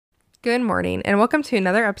Good morning, and welcome to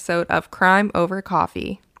another episode of Crime Over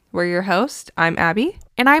Coffee. We're your host. I'm Abby.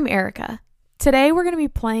 And I'm Erica. Today we're going to be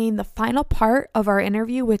playing the final part of our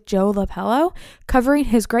interview with Joe Lapello, covering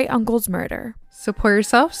his great uncle's murder. So pour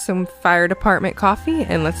yourself some fire department coffee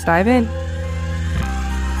and let's dive in.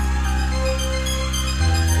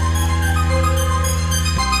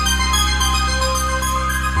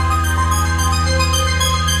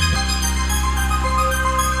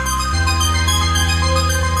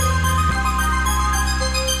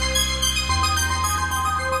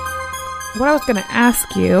 What I was going to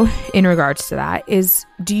ask you in regards to that is,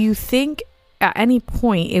 do you think at any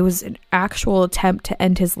point it was an actual attempt to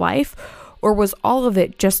end his life, or was all of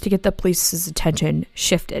it just to get the police's attention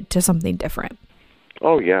shifted to something different?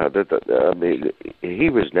 Oh, yeah. He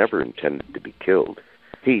was never intended to be killed.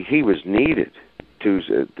 He was needed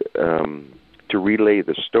to relay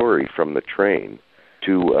the story from the train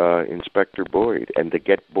to Inspector Boyd and to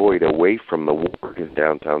get Boyd away from the ward in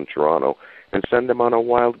downtown Toronto and send him on a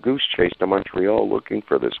wild goose chase to Montreal looking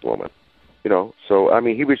for this woman. So, I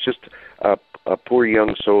mean, he was just a poor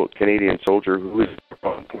young Canadian soldier who was in the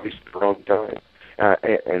wrong place at the wrong time.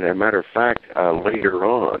 And as a matter of fact, later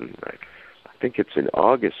on, I think it's in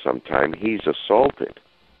August sometime, he's assaulted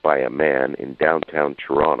by a man in downtown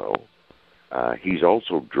Toronto. He's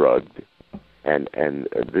also drugged, and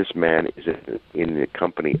this man is in the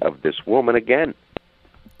company of this woman again.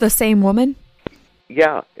 The same woman?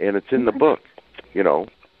 Yeah, and it's in the book,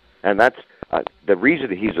 and that's the reason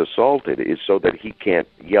he's assaulted is so that he can't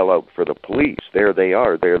yell out for the police. There they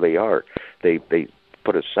are. They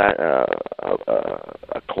put a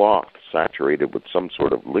cloth saturated with some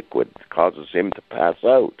sort of liquid that causes him to pass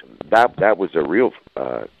out. That was a real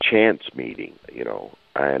chance meeting,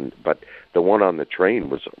 but the one on the train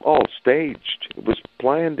was all staged. It was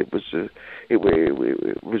planned. It was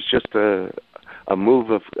just a move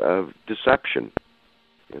of deception.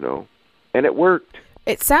 And it worked.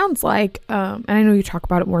 It sounds like, and I know you talk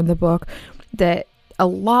about it more in the book, that a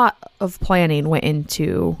lot of planning went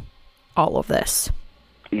into all of this.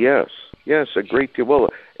 Yes, a great deal. Well,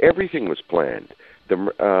 everything was planned.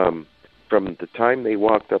 From the time they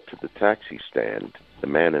walked up to the taxi stand, the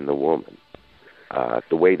man and the woman,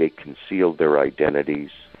 the way they concealed their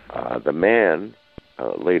identities. The man,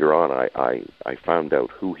 later on, I found out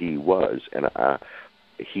who he was, and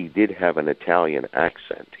he did have an Italian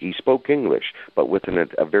accent. He spoke English, but with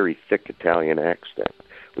a very thick Italian accent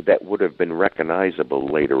that would have been recognizable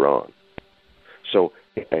later on. So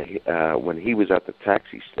when he was at the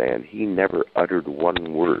taxi stand, he never uttered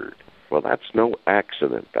one word. Well, that's no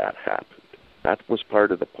accident that happened. That was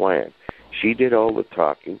part of the plan. She did all the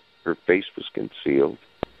talking. Her face was concealed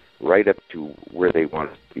right up to where they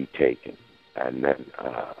wanted to be taken. And then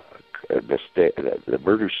the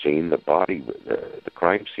murder scene, the body, the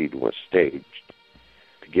crime scene was staged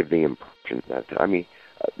to give the impression that,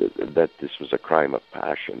 that this was a crime of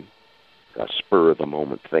passion, a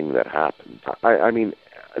spur-of-the-moment thing that happened.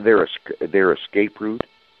 Their escape route,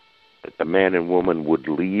 that the man and woman would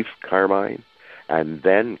leave Carmine, and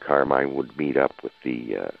then Carmine would meet up with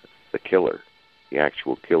the killer, the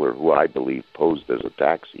actual killer, who I believe posed as a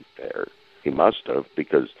taxi fare. He must have,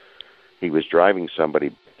 because he was driving somebody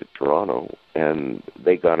to Toronto, and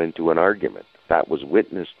they got into an argument. That was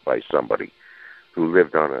witnessed by somebody who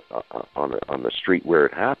lived on the street where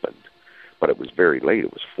it happened, but it was very late.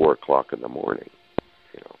 It was 4:00 in the morning,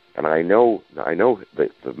 And I know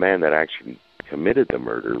that the man that actually committed the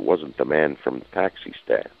murder wasn't the man from the taxi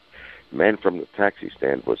stand. The man from the taxi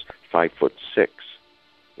stand was 5'6"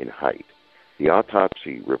 in height. The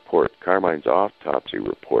autopsy report, Carmine's autopsy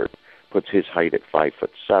report, puts his height at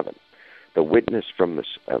 5'7". The witness from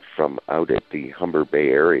out at the Humber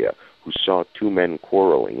Bay area, who saw two men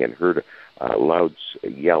quarreling and heard loud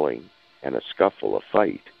yelling and a scuffle, a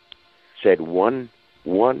fight, said one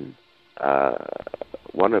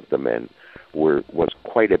of the men was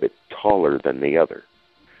quite a bit taller than the other.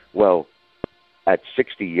 Well, at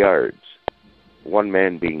 60 yards, one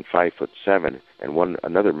man being 5'7" and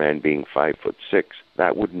another man being 5'6",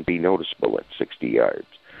 that wouldn't be noticeable at 60 yards.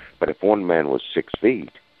 But if one man was 6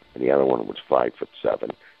 feet and the other one was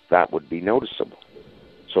 5'7", that would be noticeable.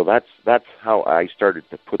 So that's how I started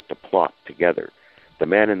to put the plot together. The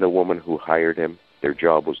man and the woman who hired him, their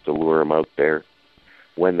job was to lure him out there.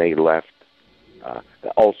 When they left,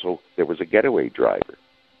 also there was a getaway driver.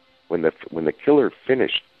 When the killer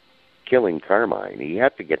finished killing Carmine, he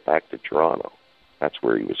had to get back to Toronto. That's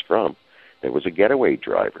where he was from. There was a getaway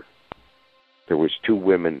driver. There was two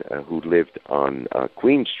women who lived on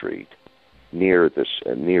Queen Street near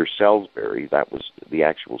Salisbury. That was the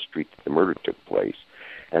actual street that the murder took place.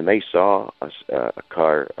 and they saw a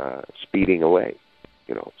car speeding away.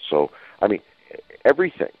 So I mean,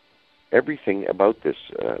 everything about this,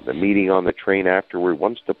 the meeting on the train afterward.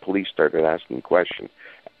 Once the police started asking questions,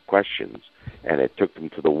 and it took them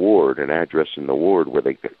to the ward, an address in the ward where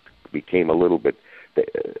they became a little bit.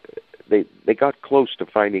 They got close to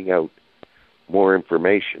finding out more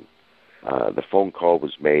information. The phone call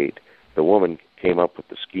was made. The woman came up with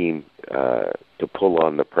the scheme to pull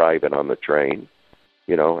on the private on the train,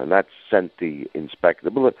 and that sent the inspector.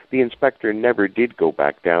 The inspector never did go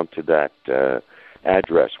back down to that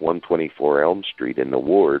address, 124 Elm Street in the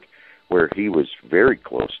ward, where he was very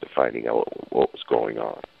close to finding out what was going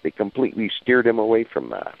on. They completely steered him away from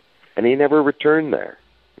that, and he never returned there.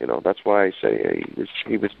 That's why I say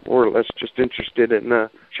he was more or less just interested in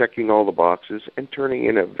checking all the boxes and turning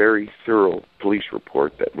in a very thorough police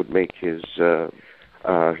report that would make his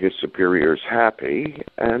superiors happy,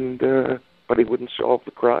 but he wouldn't solve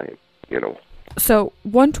the crime. So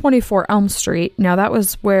 124 Elm Street. Now that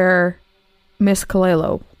was where Miss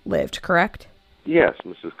Colello lived, correct? Yes,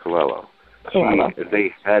 Mrs. Colello.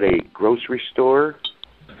 They had a grocery store.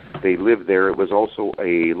 They lived there. It was also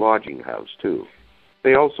a lodging house too.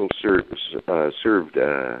 They also served.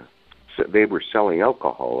 They were selling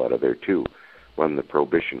alcohol out of there too when the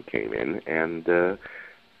Prohibition came in, and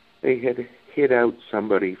they had hid out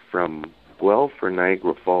somebody from Guelph or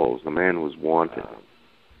Niagara Falls. The man was wanted,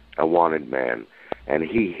 a wanted man, and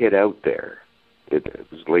he hid out there. It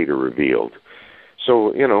was later revealed.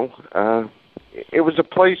 So it was a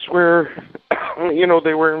place where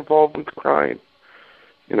they were involved with crime.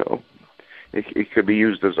 It could be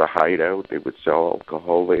used as a hideout. They would sell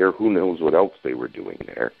alcohol there. Who knows what else they were doing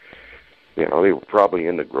there? They were probably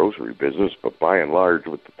in the grocery business, but by and large,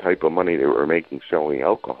 with the type of money they were making selling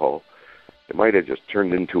alcohol, it might have just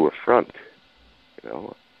turned into a front,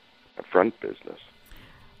 a front business.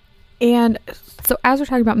 And so as we're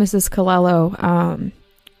talking about Mrs. Colello,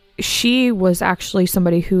 she was actually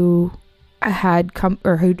somebody who had come,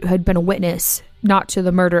 or who had been a witness, not to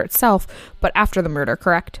the murder itself, but after the murder,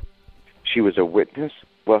 correct? She was a witness?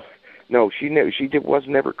 Well, no, she was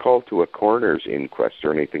never called to a coroner's inquest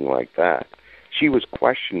or anything like that. She was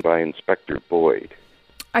questioned by Inspector Boyd.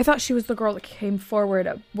 I thought she was the girl that came forward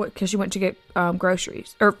because she went to get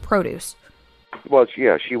groceries or produce. Well,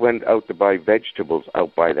 yeah, she went out to buy vegetables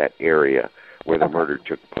out by that area where the murder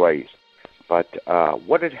took place. But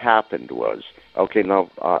what had happened was, now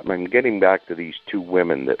I'm getting back to these two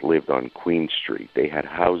women that lived on Queen Street. They had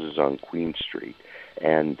houses on Queen Street,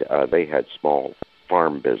 and they had small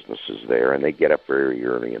farm businesses there, and they get up very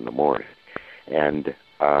early in the morning. And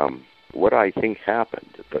what I think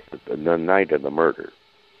happened the night of the murder,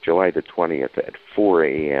 July the 20th at 4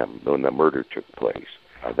 a.m. when the murder took place,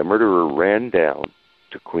 the murderer ran down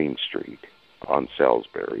to Queen Street on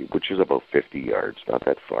Salisbury, which is about 50 yards, not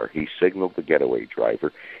that far. He signaled the getaway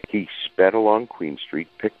driver. He sped along Queen Street,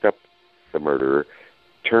 picked up the murderer,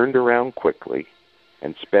 turned around quickly,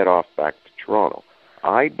 and sped off back to Toronto.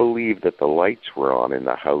 I believe that the lights were on in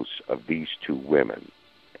the house of these two women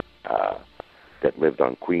that lived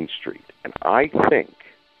on Queen Street. And I think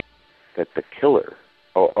that the killer,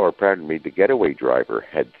 the getaway driver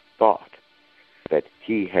had thought that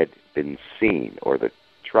he had been seen, or the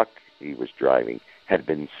truck he was driving had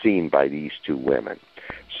been seen by these two women.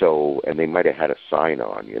 So, and they might have had a sign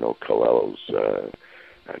on, Colello's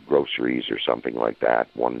groceries or something like that,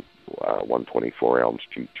 124 Elm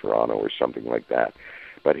Street, Toronto, or something like that.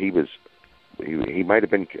 But he might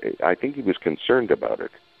have been, I think he was concerned about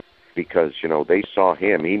it, because, they saw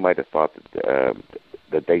him. He might have thought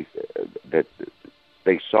that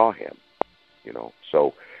they saw him,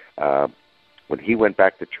 So when he went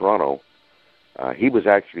back to Toronto, he was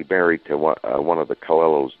actually married to one of the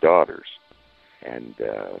Colello's daughters, and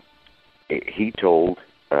he told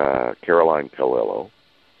Caroline Colello,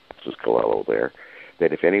 Mrs. Colello there,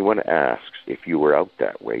 that if anyone asks if you were out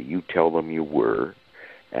that way, you tell them you were,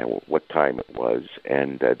 and what time it was,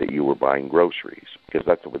 and that you were buying groceries, because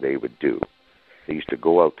that's what they would do. They used to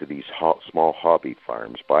go out to these small hobby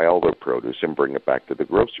farms, buy all their produce, and bring it back to the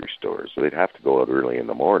grocery stores. So they'd have to go out early in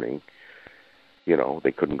the morning.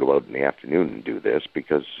 They couldn't go out in the afternoon and do this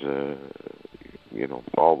because,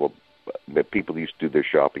 all the people used to do their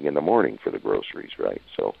shopping in the morning for the groceries, right?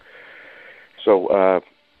 So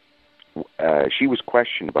she was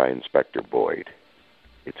questioned by Inspector Boyd.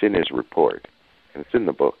 It's in his report, and it's in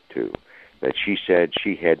the book too, that she said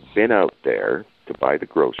she had been out there to buy the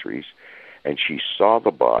groceries, and she saw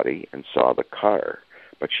the body and saw the car,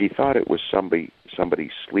 but she thought it was somebody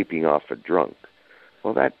sleeping off a drunk.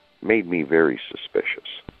 Well, that made me very suspicious.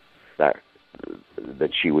 That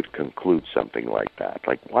that she would conclude something like that.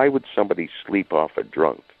 Like, why would somebody sleep off a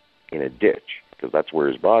drunk in a ditch, because that's where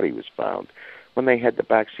his body was found, when they had the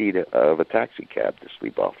back seat of a taxi cab to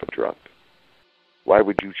sleep off a drunk? Why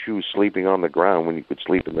would you choose sleeping on the ground when you could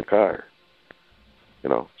sleep in the car? You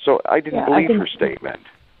know, so I didn't believe her statement.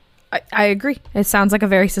 I agree. It sounds like a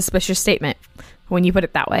very suspicious statement when you put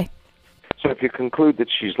it that way. So if you conclude that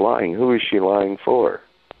she's lying, who is she lying for?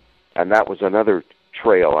 And that was another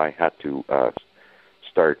trail I had to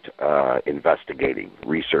start investigating,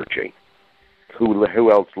 researching.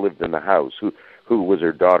 Who else lived in the house? Who was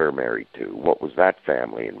her daughter married to? What was that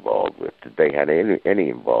family involved with? Did they have any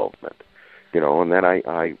involvement? You know, and then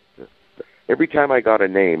I every time I got a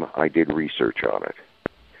name, I did research on it.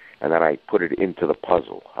 And then I put it into the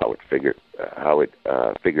puzzle, how it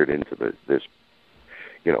figured into this,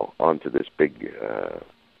 you know, onto this big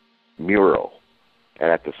mural.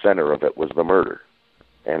 And at the center of it was the murder.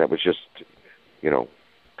 And it was just, you know,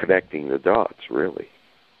 connecting the dots, really.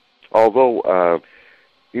 Although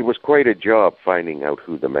it was quite a job finding out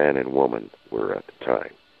who the man and woman were at the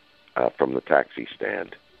time from the taxi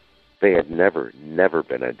stand. They had never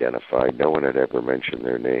been identified. No one had ever mentioned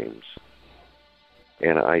their names.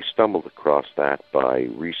 And I stumbled across that by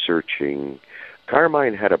researching.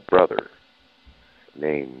 Carmine had a brother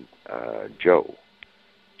named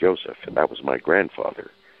Joseph, and that was my grandfather,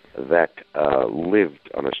 that lived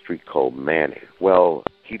on a street called Manning. Well,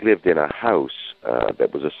 he lived in a house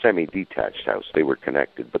that was a semi-detached house. They were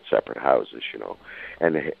connected but separate houses, you know.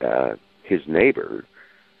 And his neighbor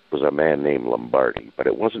was a man named Lombardi, but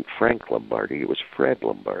it wasn't Frank Lombardi, it was Fred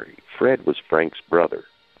Lombardi. Fred was Frank's brother.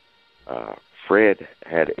 Fred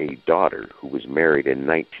had a daughter who was married in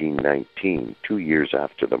 1919, 2 years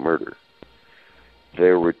after the murder.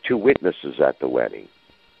 There were two witnesses at the wedding.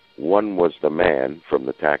 One was the man from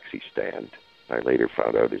the taxi stand. I later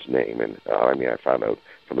found out his name, and I found out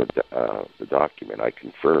from the document. I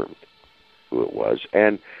confirmed who it was.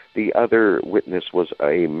 And the other witness was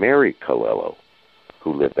a Mary Colello,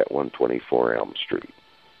 who lived at 124 Elm Street.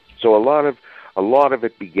 So a lot of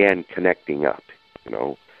it began connecting up, you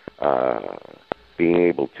know, being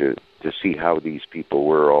able to see how these people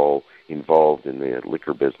were all involved in the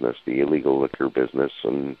liquor business, the illegal liquor business,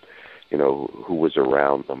 and, you know, who was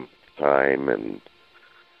around them at the time. And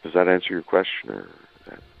does that answer your question? Or?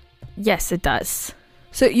 Yes, it does.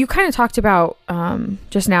 So you kind of talked about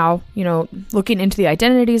just now, you know, looking into the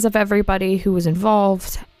identities of everybody who was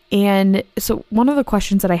involved. And so one of the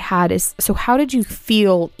questions that I had is, so how did you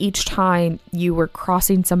feel each time you were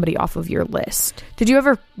crossing somebody off of your list? Did you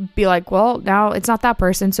ever be like, well, now it's not that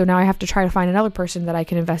person, so now I have to try to find another person that I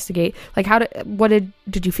can investigate? Like,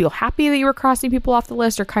 did you feel happy that you were crossing people off the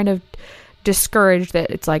list, or kind of discouraged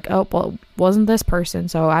that it's like, oh, well, it wasn't this person,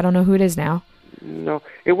 so I don't know who it is now? No,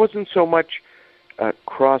 it wasn't so much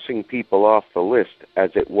crossing people off the list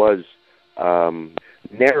as it was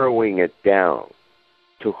narrowing it down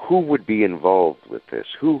to who would be involved with this,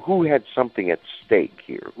 who had something at stake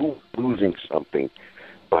here, who was losing something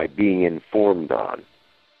by being informed on.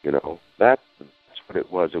 You know, that's what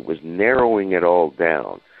it was. It was narrowing it all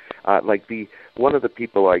down. Like one of the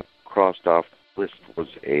people I crossed off the list was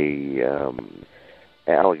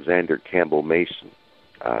Alexander Campbell Mason.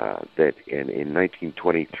 That in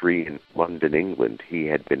 1923 in London, England, he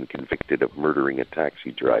had been convicted of murdering a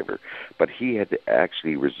taxi driver, but he had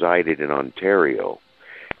actually resided in Ontario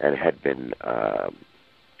and had been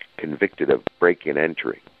convicted of break and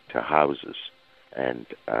entry to houses. And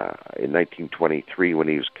in 1923, when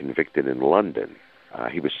he was convicted in London,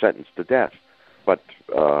 he was sentenced to death. But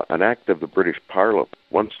an act of the British Parliament,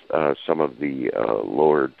 once some of the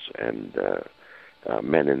lords and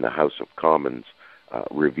men in the House of Commons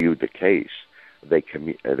reviewed the case, they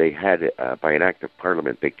had, by an act of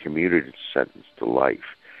Parliament, they commuted his sentence to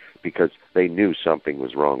life, because they knew something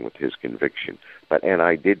was wrong with his conviction. And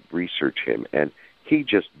I did research him, and he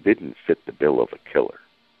just didn't fit the bill of a killer.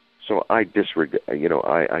 So I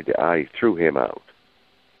I threw him out.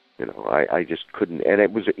 You know, I just couldn't, and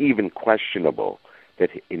it was even questionable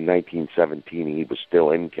that in 1917 he was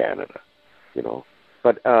still in Canada, you know.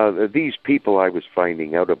 But these people I was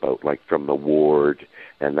finding out about, like from the ward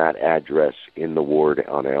and that address in the ward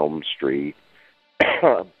on Elm Street,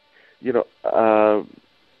 you know,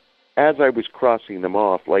 as I was crossing them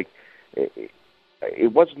off, like,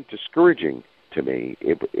 it wasn't discouraging to me.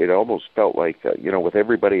 It almost felt like, you know, with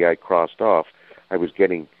everybody I crossed off, I was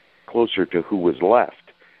getting closer to who was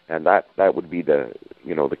left, and that would be the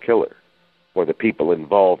killer, or the people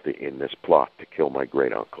involved in this plot to kill my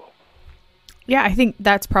great uncle. Yeah, I think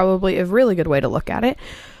that's probably a really good way to look at it.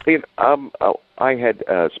 I had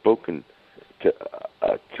spoken to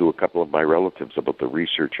to a couple of my relatives about the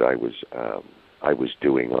research I was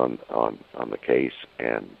doing on the case,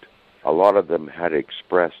 and a lot of them had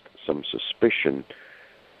expressed some suspicion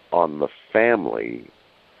on the family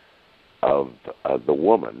of the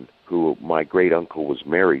woman who my great uncle was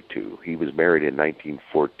married to. He was married in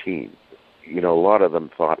 1914. A lot of them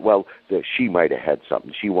thought, well, she might have had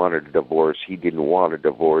something. She wanted a divorce. He didn't want a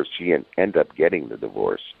divorce. She ended up getting the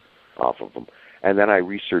divorce off of him. And then I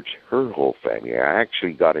researched her whole family. I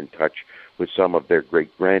actually got in touch with some of their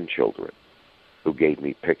great-grandchildren who gave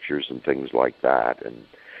me pictures and things like that. And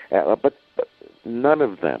but none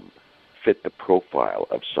of them fit the profile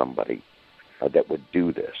of somebody that would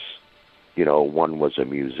do this. One was a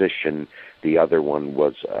musician. The other one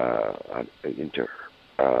was into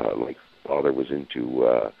father was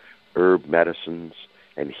into herb medicines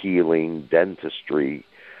and healing, dentistry.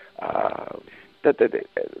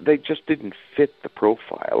 They just didn't fit the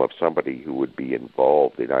profile of somebody who would be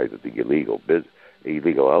involved in either the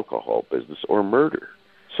illegal alcohol business or murder.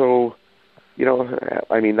 So,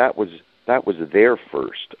 that was their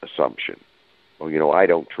first assumption. Well, I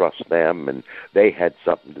don't trust them, and they had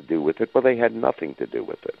something to do with it. Well, they had nothing to do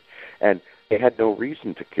with it, and they had no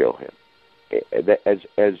reason to kill him.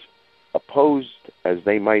 As opposed as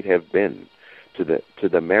they might have been to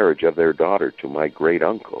the marriage of their daughter to my great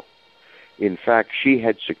uncle. In fact, she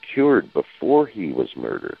had secured, before he was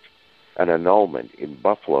murdered, an annulment in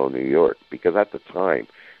Buffalo, New York, because at the time,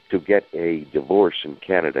 to get a divorce in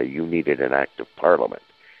Canada, you needed an act of Parliament.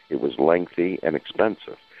 It was lengthy and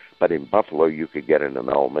expensive. But in Buffalo, you could get an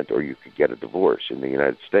annulment or you could get a divorce in the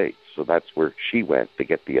United States. So that's where she went to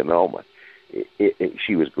get the annulment.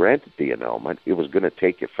 She was granted the annulment. It was going to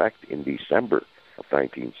take effect in December of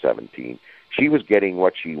 1917. She was getting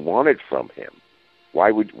what she wanted from him.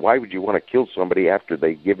 Why would you want to kill somebody after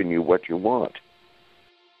they've given you what you want?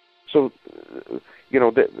 So,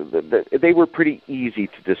 they were pretty easy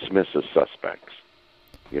to dismiss as suspects,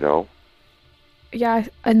 Yeah,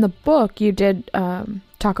 in the book you did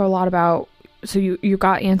talk a lot about, so you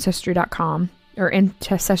got Ancestry.com, or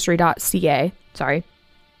Ancestry.ca, sorry.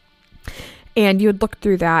 And you had looked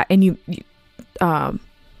through that, and you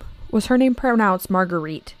was her name pronounced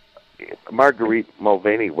Marguerite? Marguerite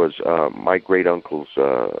Mulvaney was my great-uncle's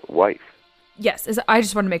wife. Yes, I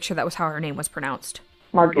just want to make sure that was how her name was pronounced.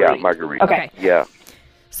 Marguerite. Yeah, Marguerite. Okay. Yeah.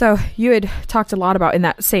 So you had talked a lot about, in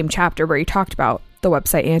that same chapter where you talked about the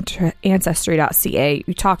website Ancestry.ca,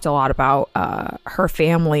 you talked a lot about her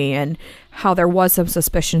family and how there was some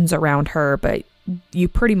suspicions around her, but you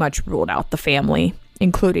pretty much ruled out the family,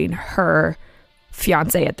 including her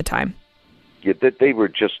fiance at the time. Yeah, that they were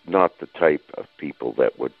just not the type of people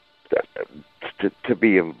that would to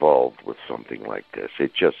be involved with something like this.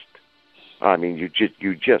 It just,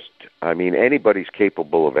 anybody's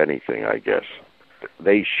capable of anything, I guess.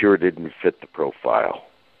 They sure didn't fit the profile.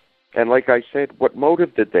 And like I said, what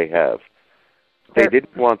motive did they have? They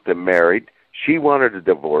didn't want them married. She wanted a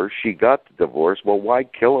divorce. She got the divorce. Well, why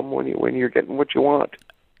kill them when you're getting what you want?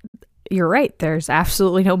 You're right. There's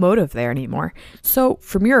absolutely no motive there anymore. So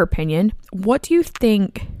from your opinion, what do you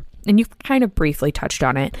think, and you've kind of briefly touched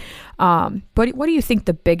on it, but what do you think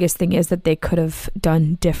the biggest thing is that they could have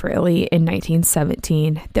done differently in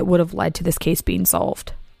 1917 that would have led to this case being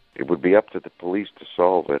solved? It would be up to the police to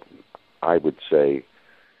solve it. I would say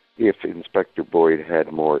if Inspector Boyd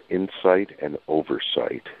had more insight and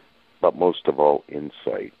oversight, but most of all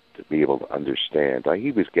insight, to be able to understand.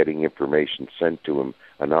 He was getting information sent to him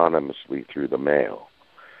anonymously through the mail.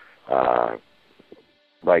 The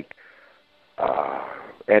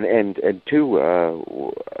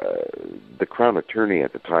Crown Attorney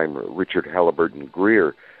at the time, Richard Halliburton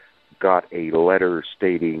Greer, got a letter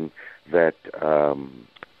stating that,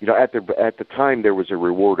 at the time there was a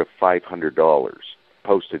reward of $500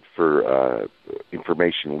 posted for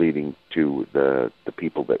information leading to the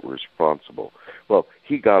people that were responsible. Well,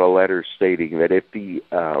 he got a letter stating that if the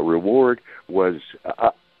reward was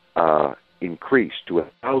increased to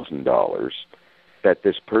 $1,000, that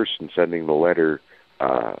this person sending the letter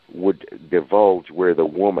would divulge where the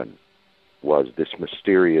woman was, this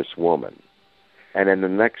mysterious woman. And in the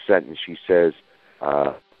next sentence, she says,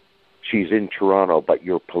 she's in Toronto, but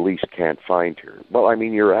your police can't find her. Well,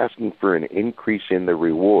 you're asking for an increase in the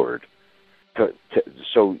reward,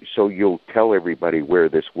 so you'll tell everybody where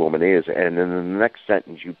this woman is, and in the next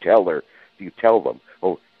sentence you tell them,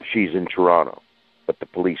 oh, she's in Toronto, but the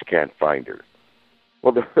police can't find her.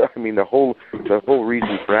 Well, the whole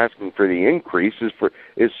reason for asking for the increase is to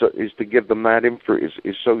give them that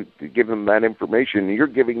to give them that information. And you're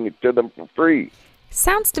giving it to them for free.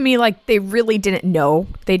 Sounds to me like they really didn't know.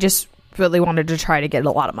 They just really wanted to try to get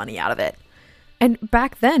a lot of money out of it. And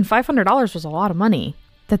back then, $500 was a lot of money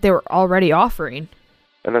that they were already offering.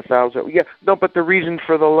 And 1,000, yeah. No, but the reason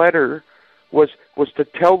for the letter was to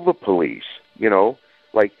tell the police,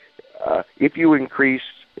 like, if you increase,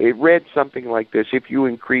 it read something like this: if you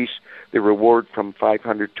increase the reward from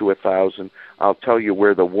 500 to 1,000, I'll tell you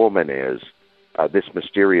where the woman is, this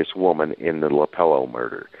mysterious woman in the Lapello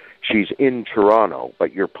murder. She's in Toronto,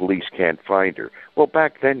 but your police can't find her. Well,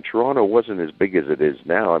 back then, Toronto wasn't as big as it is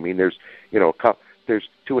now. I mean, there's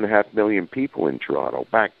 2.5 million people in Toronto.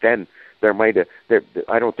 Back then,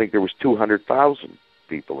 I don't think there was 200,000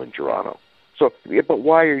 people in Toronto. So, yeah, but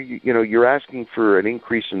why are you're asking for an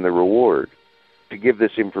increase in the reward to give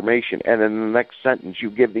this information, and in the next sentence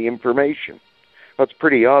you give the information? Well, it's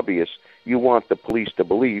pretty obvious you want the police to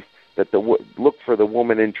believe that look for the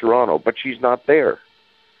woman in Toronto, but she's not there.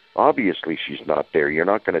 Obviously she's not there. You're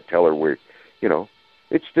not going to tell her where,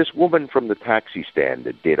 it's this woman from the taxi stand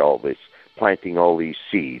that did all this, planting all these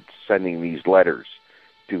seeds, sending these letters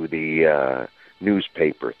to the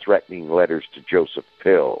newspaper, threatening letters to Joseph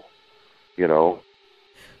Pill,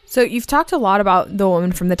 So you've talked a lot about the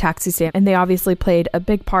woman from the taxi stand, and they obviously played a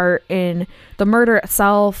big part in the murder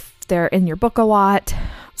itself. They're in your book a lot.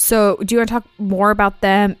 So do you want to talk more about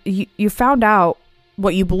them? You found out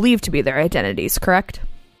what you believe to be their identities, correct?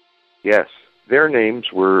 Yes. Their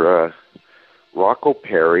names were Rocco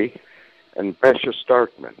Perry and Bessia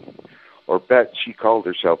Starkman. Or she called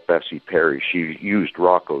herself Bessie Perry. She used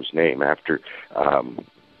Rocco's name after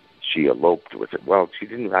she eloped with it. Well, she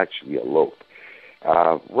didn't actually elope.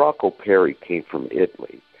 Rocco Perry came from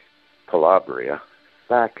Italy, Calabria,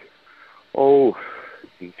 back,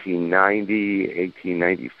 1890,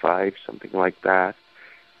 1895, something like that.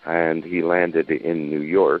 And he landed in New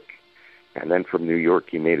York. And then from New York,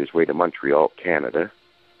 he made his way to Montreal, Canada.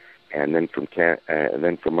 And then from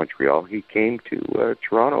Montreal, he came to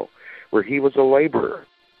Toronto, where he was a laborer.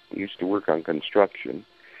 He used to work on construction.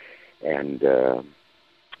 And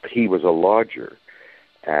he was a lodger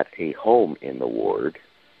at a home in the ward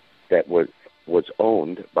that was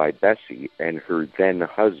owned by Bessie and her then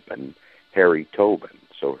husband, Harry Tobin.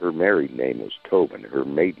 So her married name was Tobin. Her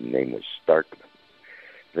maiden name was Starkman.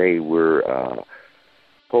 They were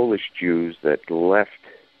Polish Jews that left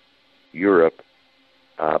Europe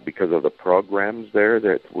because of the pogroms there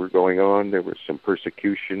that were going on. There was some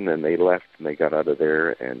persecution, and they left, and they got out of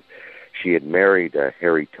there. And she had married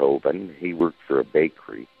Harry Tobin. He worked for a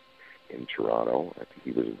bakery in Toronto. I think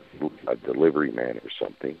he was a delivery man or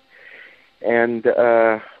something. And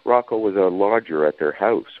Rocco was a lodger at their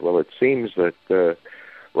house. Well, it seems that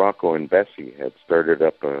Rocco and Bessie had started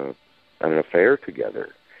up an affair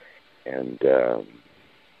together. And,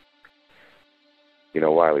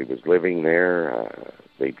 while he was living there,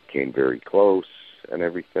 they became very close and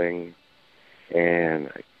everything. And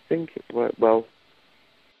I think,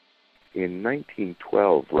 in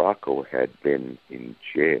 1912, Rocco had been in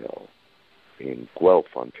jail in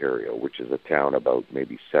Guelph, Ontario, which is a town about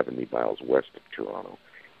maybe 70 miles west of Toronto.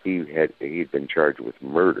 He'd been charged with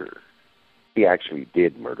murder. He actually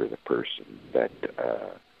did murder the person that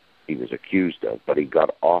he was accused of, but he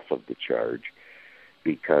got off of the charge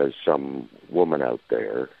because some woman out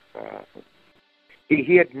there,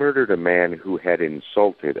 he had murdered a man who had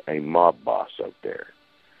insulted a mob boss out there.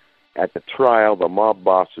 At the trial, the mob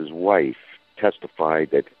boss's wife testified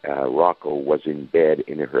that Rocco was in bed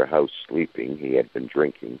in her house sleeping. He had been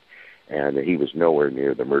drinking, and he was nowhere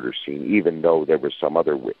near the murder scene, even though there were some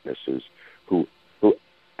other witnesses who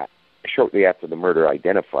shortly after the murder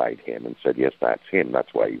identified him and said, yes, that's him.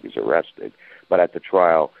 That's why he was arrested. But at the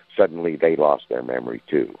trial, suddenly they lost their memory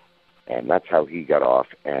too. And that's how he got off,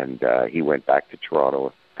 and he went back to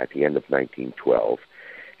Toronto at the end of 1912.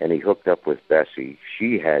 And he hooked up with Bessie.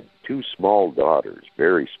 She had two small daughters,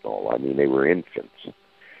 very small. I mean, they were infants.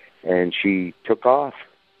 And she took off,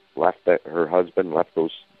 her husband left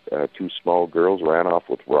those two small girls, ran off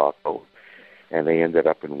with Rocco, and they ended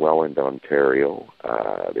up in Welland, Ontario.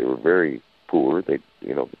 They were very poor. The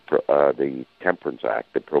Temperance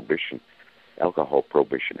Act, the alcohol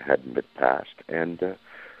prohibition hadn't been passed. And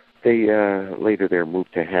they later there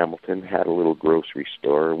moved to Hamilton, had a little grocery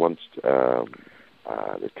store. Once the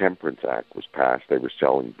Temperance Act was passed, they were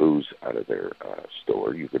selling booze out of their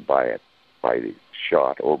store. You could buy it by the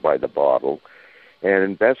shot or by the bottle.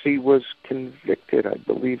 And Bessie was convicted, I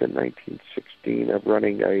believe, in 1916 of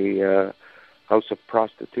running a house of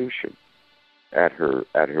prostitution at her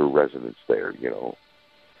residence there.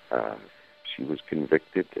 She was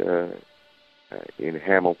convicted in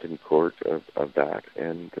Hamilton court of that,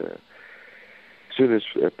 and as soon as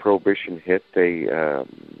prohibition hit,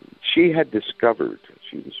 she had discovered,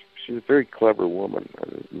 she was a very clever woman,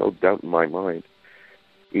 no doubt in my mind.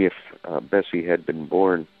 If Bessie had been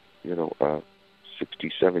born,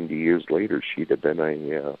 60, 70 years later, she'd have been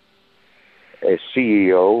a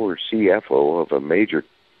CEO or CFO of a major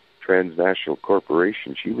transnational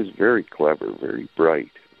corporation. She was very clever, very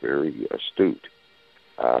bright, very astute.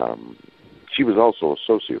 She was also a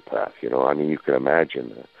sociopath. You can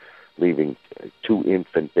imagine leaving 2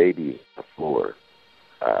 infant babies on the floor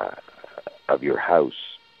of your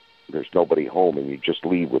house. There's nobody home, and you just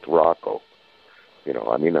leave with Rocco.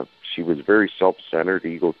 She was very self-centered,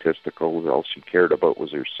 egotistical. All she cared about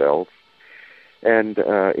was herself and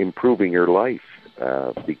improving her life,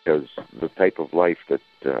 because the type of life that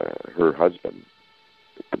her husband,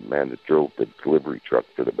 the man that drove the delivery truck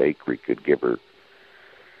for the bakery, could give her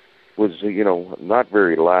was, not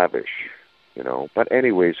very lavish, But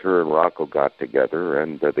anyways, her and Rocco got together,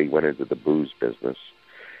 and they went into the booze business.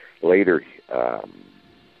 Later,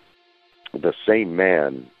 the same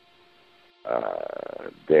man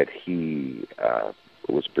that he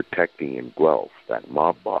was protecting in Guelph, that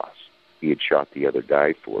mob boss he had shot the other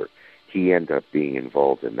guy for, he ended up being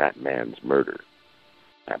involved in that man's murder,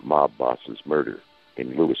 that mob boss's murder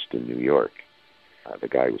in Lewiston, New York. The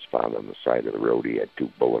guy was found on the side of the road. He had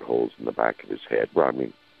 2 bullet holes in the back of his head. Well,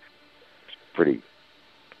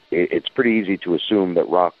 it's pretty easy to assume that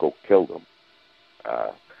Rocco killed him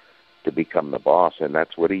to become the boss, and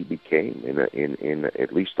that's what he became. In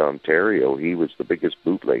at least Ontario, he was the biggest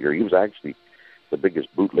bootlegger. He was actually the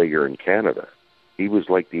biggest bootlegger in Canada. He was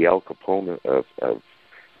like the Al Capone of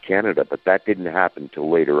Canada, but that didn't happen till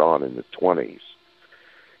later on in the 20s.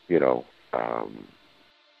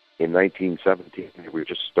 In 1917, they were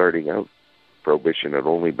just starting out. Prohibition had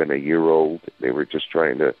only been a year old. They were just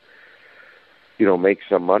trying to, make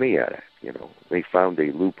some money at it. They found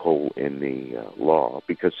a loophole in the law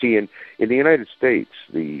because, see, in the United States,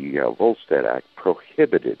 the Volstead Act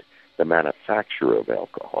prohibited the manufacture of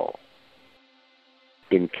alcohol.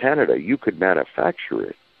 In Canada, you could manufacture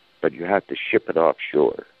it, but you had to ship it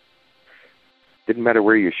offshore. Didn't matter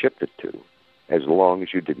where you shipped it to, as long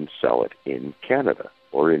as you didn't sell it in Canada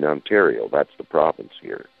or in Ontario. That's the province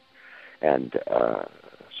here. And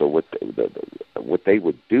so what they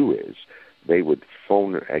would do is they would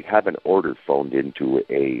have an order phoned into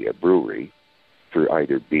a brewery for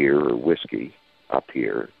either beer or whiskey up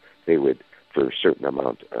here. They would, for a certain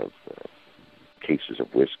amount of cases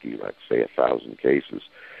of whiskey, let's say 1,000 cases,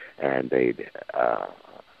 and they'd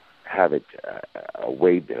have it a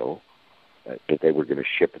way bill that they were going to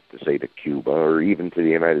ship it to, say, to Cuba or even to the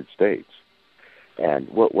United States. And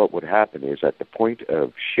what would happen is at the point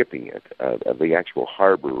of shipping it, of the actual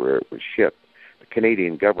harbor where it was shipped, the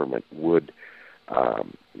Canadian government would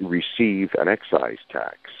receive an excise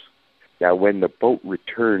tax. Now, when the boat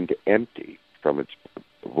returned empty from its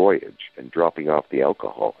voyage and dropping off the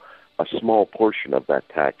alcohol, a small portion of that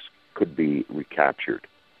tax could be recaptured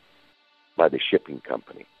by the shipping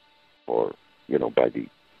company or, by the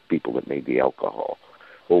people that made the alcohol.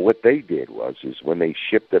 Well, what they did was when they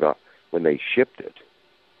shipped it,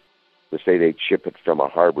 let's say they'd ship it from a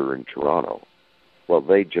harbor in Toronto, well,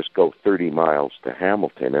 they'd just go 30 miles to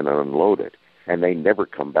Hamilton and unload it, and they never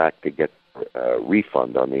come back to get a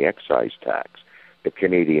refund on the excise tax. The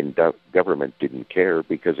Canadian government didn't care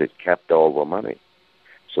because it kept all the money.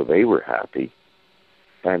 So they were happy,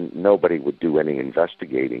 and nobody would do any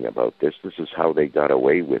investigating about this. This is how they got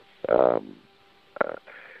away with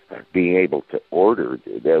being able to order.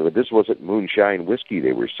 This wasn't moonshine whiskey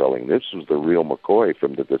they were selling. This was the real McCoy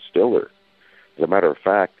from the distiller. As a matter of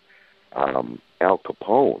fact, Al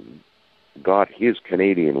Capone got his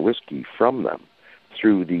Canadian whiskey from them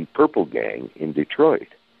through the Purple Gang in Detroit.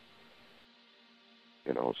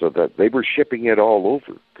 So that they were shipping it all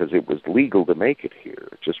over because it was legal to make it here.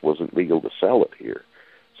 It just wasn't legal to sell it here.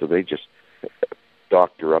 So they just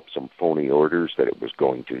doctor up some phony orders that it was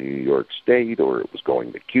going to New York State or it was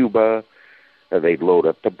going to Cuba. They'd load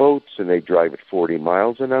up the boats and they'd drive it 40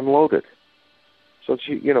 miles and unload it. So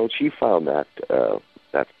she found that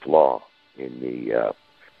flaw in the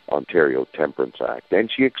Ontario Temperance Act, and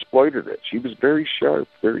she exploited it. She was very sharp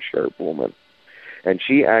woman. And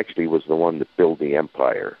she actually was the one that built the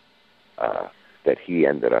empire that he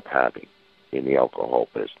ended up having in the alcohol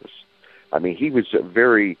business. I mean, he was a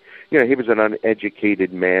very, he was an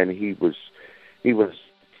uneducated man. He was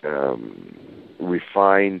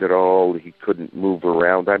refined at all. He couldn't move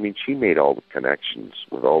around. I mean, she made all the connections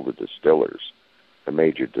with all the distillers, the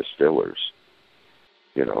major distillers,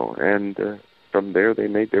 and from there they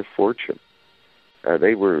made their fortune.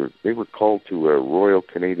 They were called to a Royal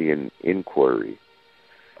Canadian inquiry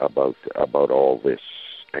about all this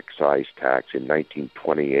excise tax in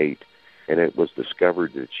 1928, and it was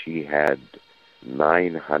discovered that she had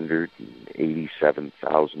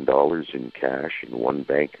 $987,000 in cash in one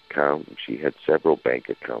bank account, and she had several bank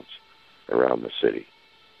accounts around the city.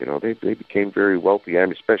 They became very wealthy,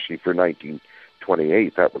 and especially for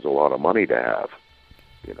 1928, that was a lot of money to have.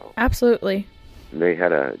 Absolutely. And they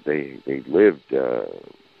lived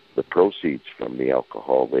the proceeds from the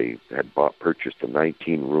alcohol. They had purchased a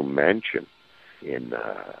 19-room mansion in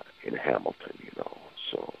Hamilton.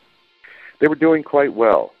 So they were doing quite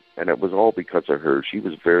well, and it was all because of her. She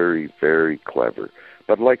was very, very clever.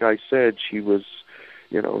 But like I said, she was,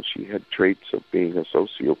 she had traits of being a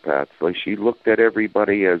sociopath. Like, she looked at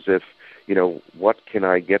everybody as if, what can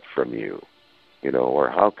I get from you? Or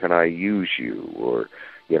how can I use you? Or,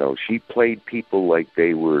 she played people like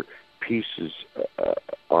they were pieces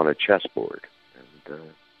on a chessboard. And,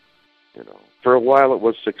 for a while it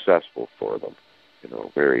was successful for them,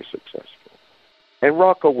 very successful. And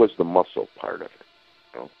Rocco was the muscle part of it.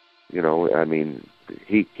 I mean,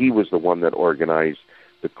 he was the one that organized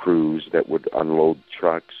the crews that would unload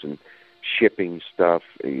trucks and shipping stuff,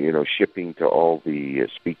 shipping to all the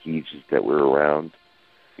speakeasies that were around,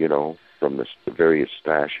 from the various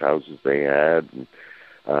stash houses they had. And,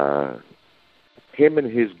 him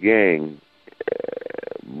and his gang,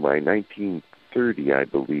 by 1930, I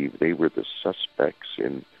believe, they were the suspects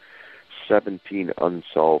in 17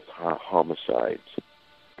 unsolved homicides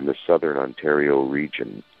in the southern Ontario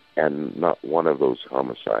region, and not one of those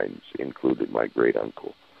homicides included my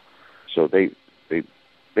great-uncle. So they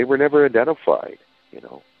were never identified,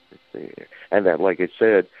 and that, like I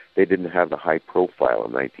said, they didn't have the high profile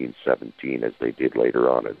in 1917 as they did later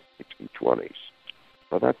on in the 1920s.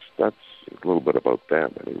 Well, that's a little bit about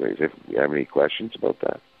them. Anyways, if you have any questions about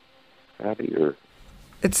that, Abby, or...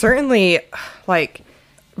 It's certainly,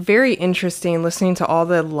 very interesting listening to all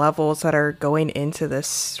the levels that are going into this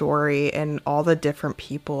story and all the different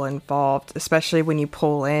people involved, especially when you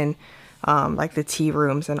pull in, the tea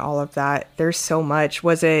rooms and all of that. There's so much.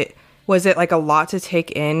 Was it a lot to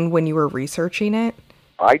take in when you were researching it?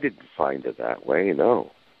 I didn't find it that way,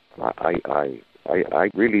 no. I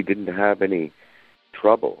really didn't have any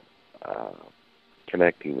trouble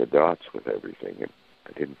connecting the dots with everything. And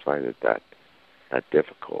I didn't find it that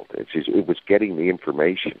difficult. It was getting the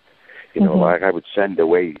information. Like I would send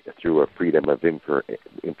away through a Freedom of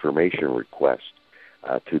Information request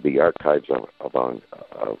to the archives of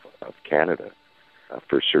Canada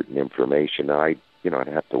for certain information. I'd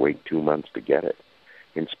have to wait 2 months to get it.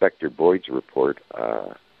 Inspector Boyd's report,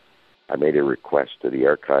 I made a request to the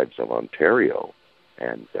archives of Ontario,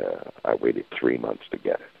 and I waited 3 months to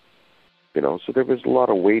get it. So there was a lot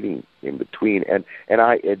of waiting in between, and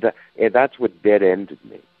that's what dead-ended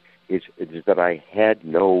me, is that I had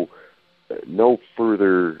no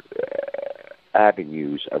further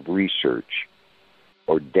avenues of research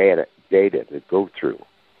or data to go through,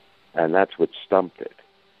 and that's what stumped it.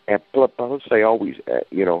 And plus, I always,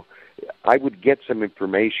 I would get some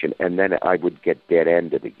information, and then I would get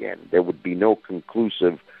dead-ended again. There would be no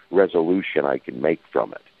conclusive resolution I could make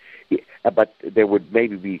from it. But there would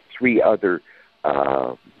maybe be 3 other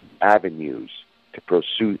avenues to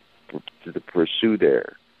pursue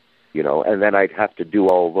there, and then I'd have to do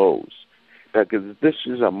all those. Because this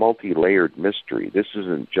is a multi-layered mystery. This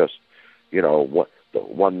isn't just,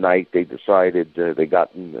 one night they decided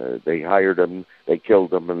they hired him, they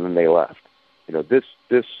killed him, and then they left. This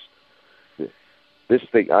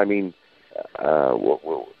thing. I mean,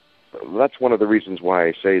 that's one of the reasons why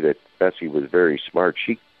I say that Bessie was very smart.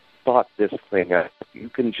 She thought this thing out. You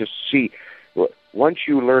can just see, once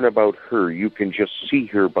you learn about her, you can just see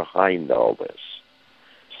her behind all this,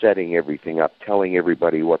 setting everything up, telling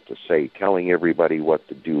everybody what to say, telling everybody what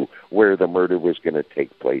to do, where the murder was going to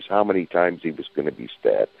take place, how many times he was going to be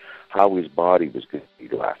stabbed, how his body was going to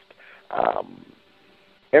be left,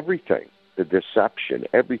 everything, the deception,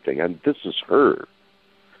 everything. And this is her,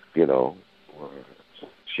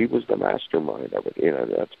 she was the mastermind of it.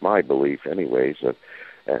 That's my belief anyways.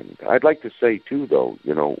 And I'd like to say, too, though,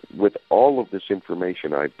 with all of this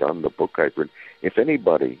information I've done, the book I've written, if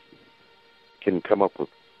anybody can come up with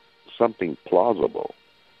something plausible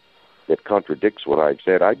that contradicts what I've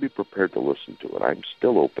said, I'd be prepared to listen to it. I'm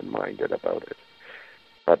still open-minded about it.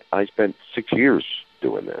 But I spent 6 years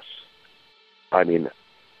doing this. I mean,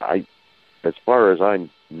 as far as I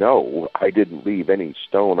know, I didn't leave any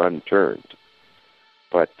stone unturned.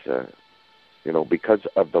 But... because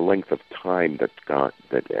of the length of time that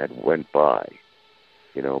had went by,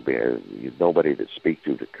 nobody to speak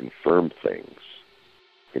to confirm things.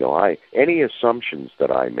 Any assumptions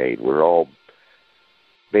that I made were all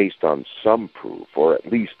based on some proof, or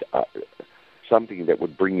at least something that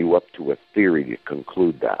would bring you up to a theory to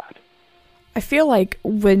conclude that. I feel like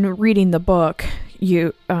when reading the book,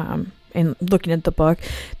 and looking at the book,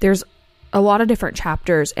 there's a lot of different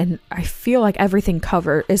chapters, and I feel like everything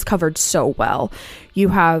is covered so well. You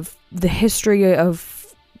have the history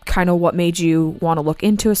of kind of what made you want to look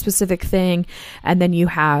into a specific thing, and then you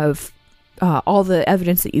have all the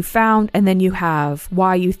evidence that you found, and then you have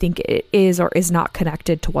why you think it is or is not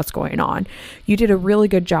connected to what's going on. You did a really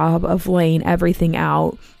good job of laying everything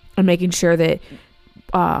out and making sure that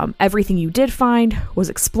everything you did find was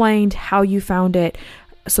explained, how you found it,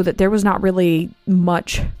 so that there was not really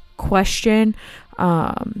much question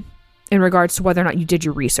in regards to whether or not you did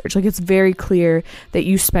your research. Like, it's very clear that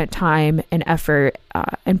you spent time and effort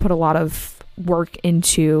and put a lot of work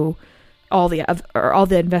into all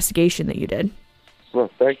the investigation that you did.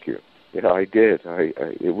 Well, thank you. I did.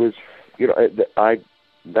 It was, I've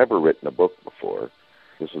never written a book before.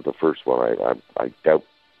 This is the first one. I doubt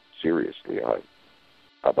seriously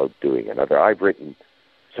about doing another. I've written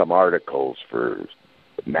some articles for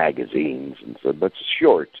magazines and so, but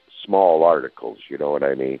short, small articles. You know what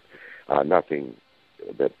I mean? Nothing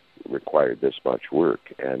that required this much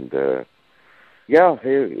work. And it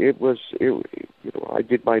was. I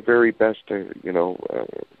did my very best to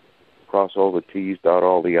cross all the T's, dot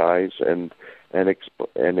all the I's, and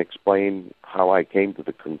explain how I came to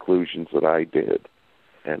the conclusions that I did.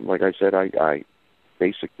 And like I said, I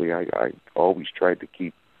basically always tried to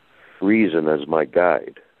keep reason as my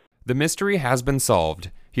guide. The mystery has been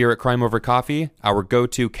solved. Here at Crime Over Coffee, our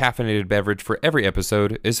go-to caffeinated beverage for every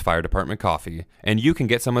episode is Fire Department Coffee. And you can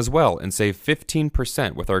get some as well and save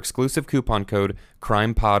 15% with our exclusive coupon code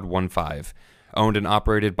CRIMEPOD15. Owned and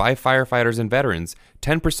operated by firefighters and veterans,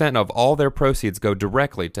 10% of all their proceeds go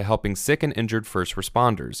directly to helping sick and injured first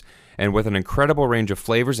responders. And with an incredible range of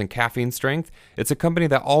flavors and caffeine strength, it's a company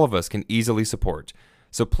that all of us can easily support.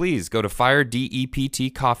 So please go to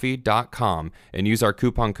firedeptcoffee.com and use our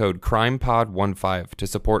coupon code CRIMEPOD15 to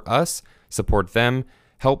support us, support them,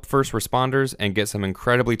 help first responders, and get some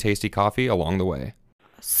incredibly tasty coffee along the way.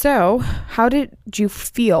 So, how did you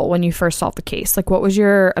feel when you first solved the case? Like, what was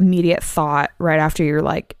your immediate thought right after you're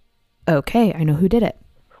like, okay, I know who did it?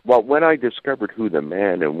 Well, when I discovered who the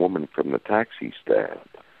man and woman from the taxi stand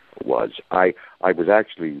was, I was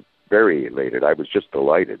actually very elated. I was just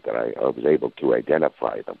delighted that I was able to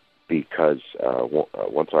identify them, because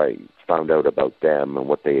once I found out about them and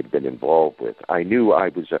what they had been involved with, I knew I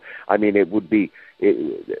was.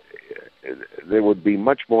 There would be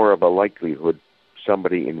much more of a likelihood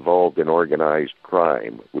somebody involved in organized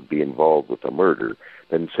crime would be involved with a murder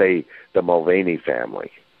than, say, the Mulvaney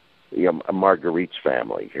family, Marguerite's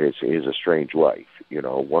family. His estranged wife.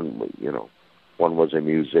 One was a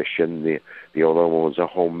musician, the other one was a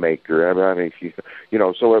homemaker. I mean,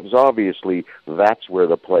 so it was obviously that's where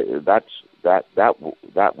the play. That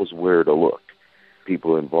was where to look.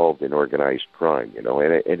 People involved in organized crime, and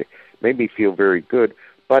it made me feel very good.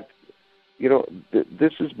 But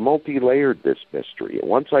this is multi-layered, this mystery.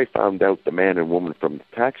 Once I found out the man and woman from the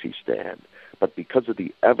taxi stand, but because of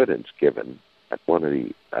the evidence given at one of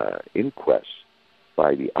the inquests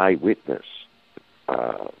by the eyewitness,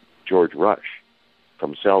 George Rush,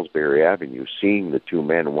 from Salisbury Avenue, seeing the two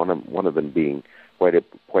men, one of them being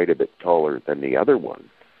quite a bit taller than the other one,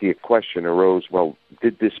 the question arose: well,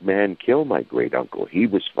 did this man kill my great uncle? He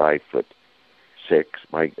was 5'6".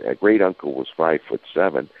 My great uncle was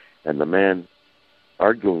 5'7", and the man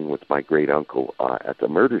arguing with my great uncle at the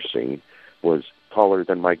murder scene was taller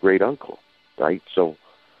than my great uncle. Right? So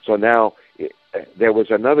now there was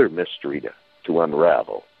another mystery to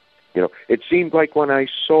unravel. It seemed like when I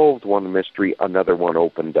solved one mystery, another one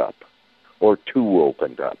opened up, or two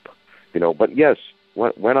opened up. But yes,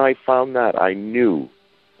 when I found that, I knew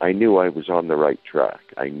I was on the right track.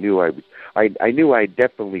 I knew I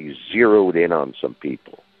definitely zeroed in on some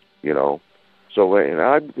people. So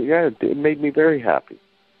it made me very happy.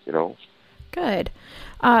 Good.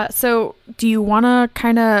 So do you want to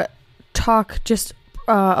kind of talk just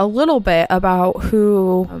a little bit about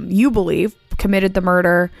who you believe committed the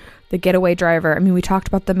murder, the getaway driver? I mean, we talked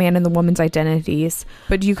about the man and the woman's identities,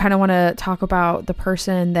 but do you kind of want to talk about the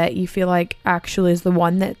person that you feel like actually is the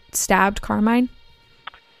one that stabbed Carmine?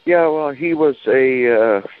 Yeah, well, he was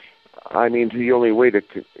the only way to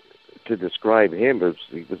describe him is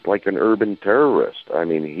he was like an urban terrorist. I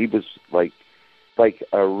mean, he was like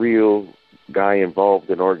a real guy involved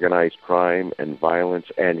in organized crime and violence,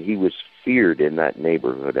 and he was feared in that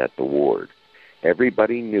neighborhood at the ward.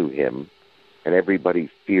 Everybody knew him, and everybody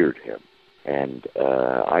feared him. And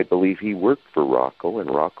I believe he worked for Rocco,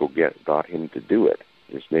 and Rocco got him to do it.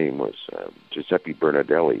 His name was Giuseppe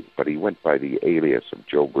Bernadelli, but he went by the alias of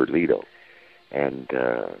Joe Berlito. And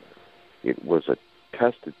it was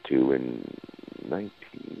attested to in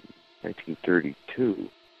 1932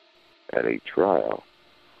 at a trial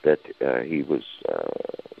that he was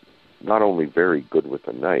not only very good with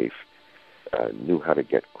a knife, knew how to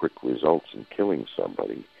get quick results in killing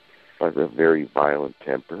somebody, but a very violent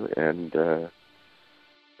temper, and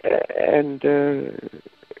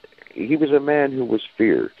he was a man who was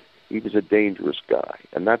feared. He was a dangerous guy,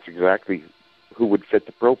 and that's exactly who would fit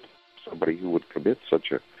the profile. Somebody who would commit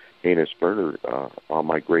such a heinous murder on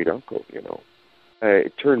my great uncle.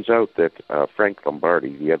 It turns out that Frank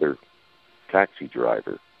Lombardi, the other taxi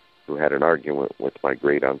driver, who had an argument with my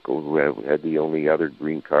great uncle, who had the only other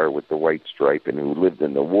green car with the white stripe and who lived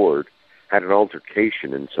in the ward, had an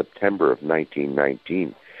altercation in September of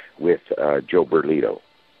 1919 with Joe Berlito,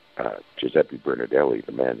 Giuseppe Bernadelli,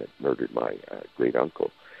 the man that murdered my great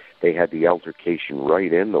uncle. They had the altercation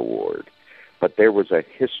right in the ward, but there was a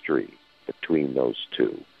history between those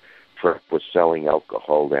two. Frank was selling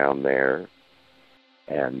alcohol down there,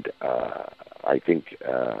 and I think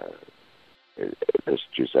this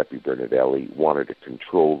Giuseppe Bernadelli wanted to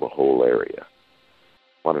control the whole area,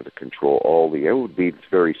 wanted to control it would be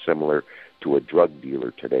very similar to a drug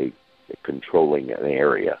dealer today controlling an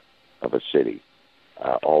area of a city,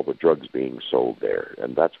 all the drugs being sold there,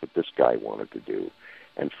 and that's what this guy wanted to do.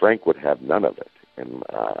 And Frank would have none of it. And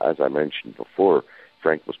as I mentioned before,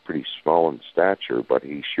 Frank was pretty small in stature, but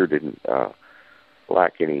he sure didn't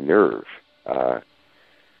lack any nerve.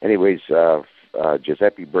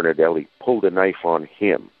 Giuseppe Bernadelli pulled a knife on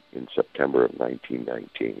him in September of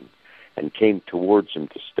 1919 and came towards him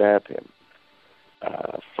to stab him.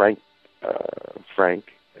 Frank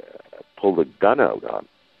pulled a gun out on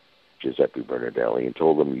Giuseppe Bernadelli and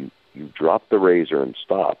told him, you drop the razor and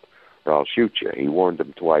stop, or I'll shoot you. He warned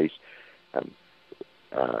him twice, and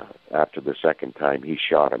after the second time, he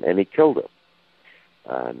shot him, and he killed him.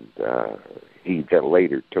 And he then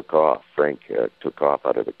later took off. Frank took off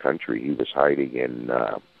out of the country. He was hiding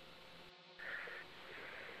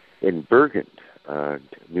in Bergen,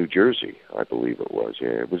 New Jersey, I believe it was. Yeah,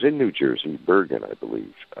 it was in New Jersey, Bergen, I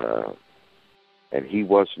believe. And he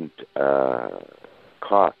wasn't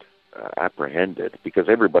caught, apprehended, because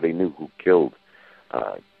everybody knew who killed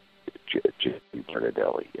Giuseppe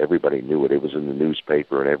Bernadelli. Everybody knew it. It was in the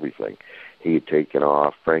newspaper and everything. He had taken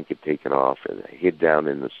off. Frank had taken off and hid down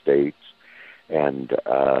in the States. And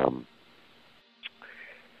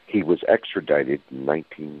he was extradited in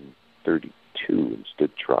 1932 and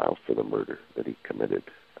stood trial for the murder that he committed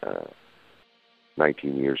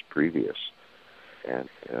 19 years previous. And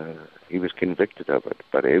he was convicted of it.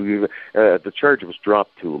 But the charge was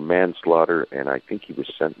dropped to manslaughter, and I think he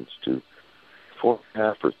was sentenced to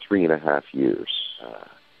 4.5 or 3.5 years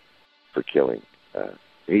for killing.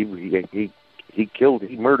 He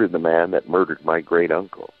murdered the man that murdered my great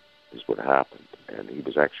uncle, is what happened. And he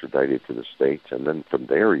was extradited to the States, and then from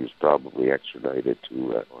there he was probably extradited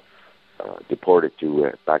to, deported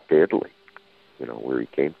to back to Italy, where he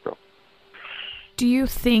came from. Do you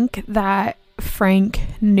think that Frank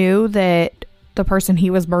knew that the person he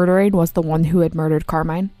was murdering was the one who had murdered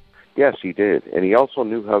Carmine? Yes, he did, and he also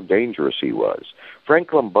knew how dangerous he was.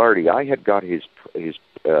 Frank Lombardi, I had got his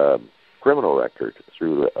criminal record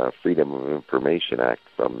through the Freedom of Information Act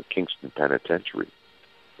from the Kingston Penitentiary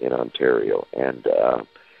in Ontario, and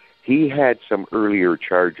he had some earlier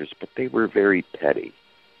charges, but they were very petty.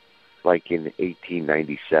 Like in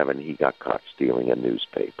 1897, he got caught stealing a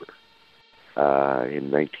newspaper. In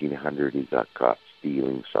 1900, he got caught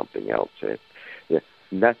stealing something else.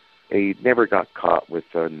 He never got caught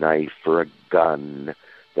with a knife or a gun.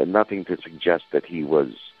 Nothing to suggest that he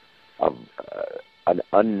was an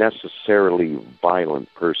unnecessarily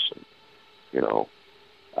violent person,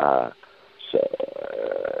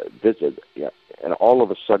 And all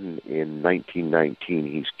of a sudden, in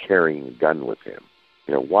 1919, he's carrying a gun with him.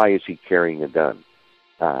 Why is he carrying a gun?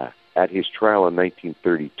 At his trial in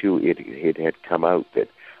 1932, it had come out that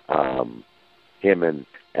him and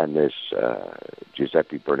this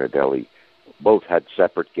Giuseppe Bernadelli both had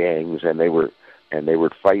separate gangs, and they were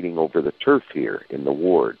fighting over the turf here in the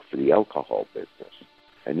ward for the alcohol business.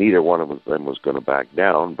 And neither one of them was going to back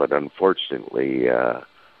down, but unfortunately,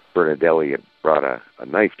 Bernadelli had brought a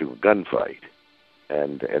knife to a gunfight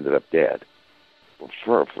and ended up dead.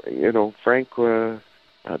 Frank,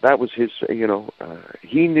 that was his,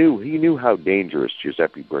 he knew how dangerous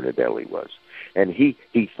Giuseppe Bernadelli was. And he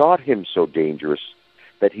thought him so dangerous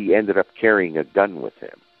that he ended up carrying a gun with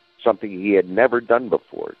him, something he had never done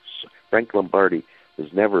before. Frank Lombardi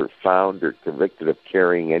was never found or convicted of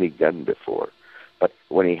carrying any gun before. But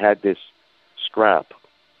when he had this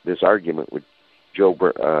argument with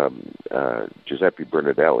Giuseppe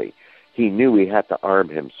Bernardelli, he knew he had to arm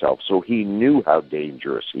himself. So he knew how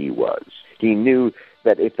dangerous he was. He knew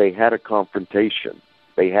that if they had a confrontation,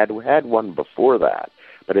 they had one before that,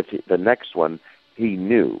 but if the next one, he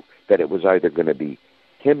knew that it was either going to be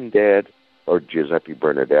him dead or Giuseppe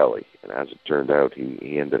Bernardelli. And as it turned out,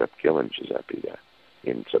 he ended up killing Giuseppe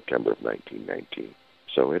in September of 1919.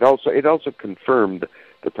 So it also confirmed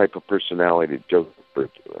the type of personality Joseph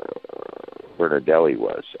Bernardelli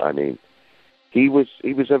was. I mean, he was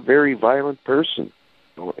a very violent person.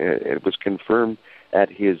 It was confirmed at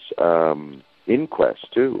his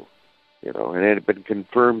inquest too, and it had been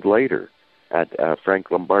confirmed later at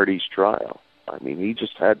Frank Lombardi's trial. I mean, he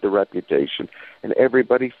just had the reputation, and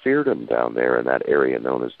everybody feared him down there in that area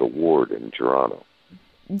known as the Ward in Toronto.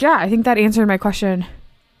 Yeah, I think that answered my question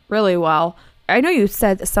really well. I know you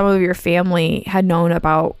said that some of your family had known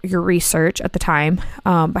about your research at the time,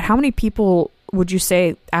 but how many people would you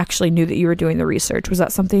say actually knew that you were doing the research? Was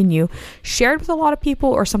that something you shared with a lot of people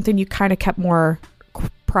or something you kind of kept more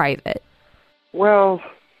private? Well,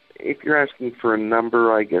 if you're asking for a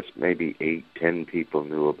number, I guess maybe 8-10 people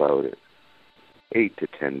knew about it. 8 to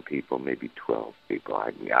 10 people, maybe 12 people.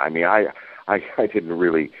 I didn't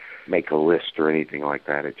really make a list or anything like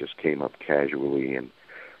that. It just came up casually in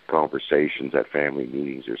conversations at family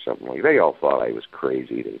meetings or something like that. They all thought I was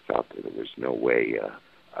crazy. They thought that there was no way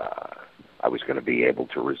I was going to be able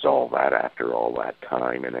to resolve that after all that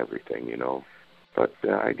time and everything, But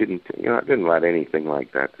I didn't let anything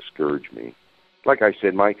like that discourage me. Like I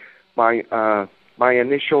said, my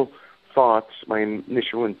initial thoughts, my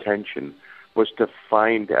initial intention was to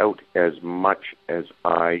find out as much as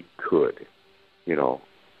I could.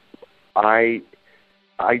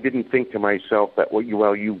 I didn't think to myself that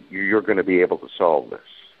you're going to be able to solve this.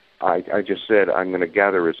 I just said I'm going to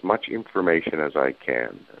gather as much information as I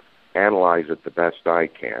can, analyze it the best I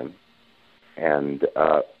can, and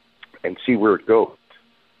see where it goes.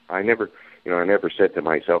 I never said to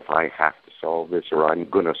myself I have to solve this or I'm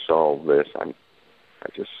going to solve this. I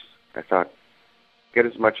thought, get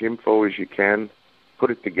as much info as you can,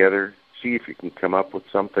 put it together, see if you can come up with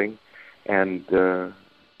something, and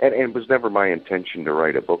it was never my intention to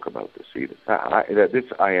write a book about this either.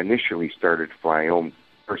 I initially started for my own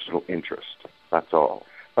personal interest. That's all.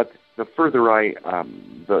 But the further I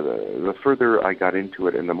got into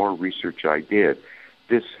it, and the more research I did,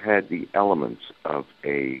 this had the elements of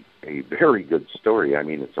a very good story. I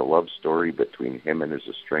mean, it's a love story between him and his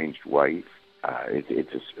estranged wife.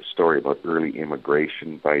 It's a story about early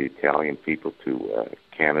immigration by Italian people to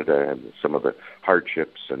Canada and some of the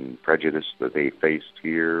hardships and prejudice that they faced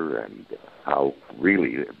here, and how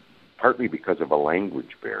really, partly because of a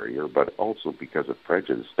language barrier, but also because of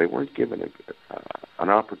prejudice, they weren't given an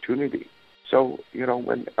opportunity. So,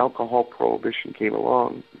 when alcohol prohibition came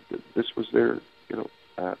along, this was their,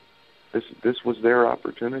 this was their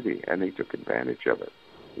opportunity, and they took advantage of it.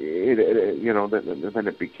 Then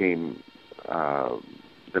it became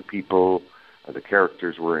the people, the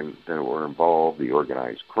characters that were involved, the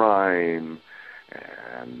organized crime,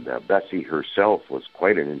 and Bessie herself was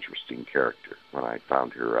quite an interesting character when I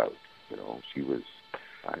found her out. She was,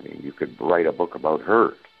 you could write a book about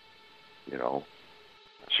her.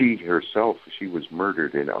 She was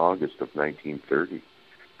murdered in August of 1930.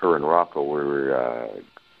 Her and Rocco were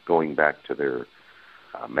going back to their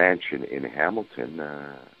mansion in Hamilton.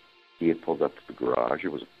 He had pulled up to the garage.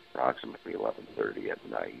 It was approximately 11:30 at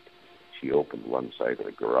night. She opened one side of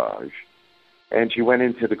the garage, and she went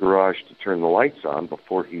into the garage to turn the lights on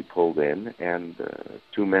before he pulled in, and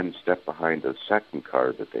two men stepped behind a second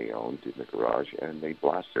car that they owned in the garage, and they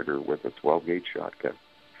blasted her with a 12-gauge shotgun.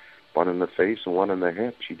 One in the face and one in the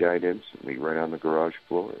hip. She died instantly right on the garage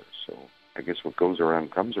floor. So I guess what goes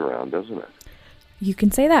around comes around, doesn't it? You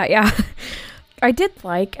can say that, yeah. I did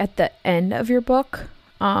like at the end of your book,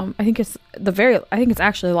 I think it's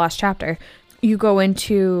actually the last chapter. You go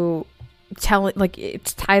into telling, like,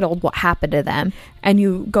 it's titled "What Happened to Them," and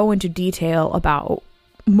you go into detail about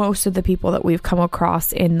most of the people that we've come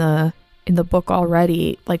across in the book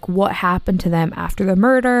already, like what happened to them after the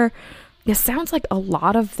murder. It sounds like a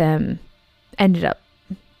lot of them ended up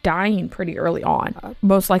dying pretty early on,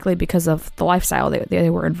 most likely because of the lifestyle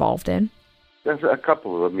they were involved in. There's a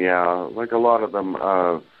couple of them, yeah. Like a lot of them,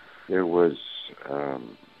 there was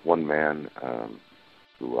one man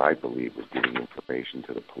who I believe was giving information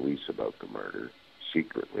to the police about the murder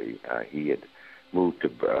secretly. He had moved to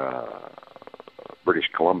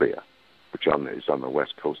British Columbia, which is on the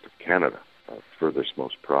west coast of Canada, furthest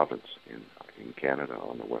most province in Canada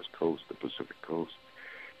on the west coast, the Pacific coast.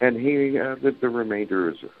 And he lived the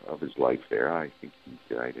remainder of his life there. I think he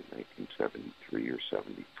died in 1973 or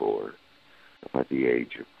 74, at the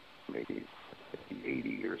age of maybe 80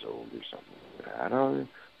 years old or something like that.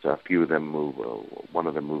 So a few of them moved. One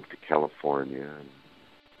of them moved to California. And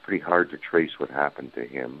pretty hard to trace what happened to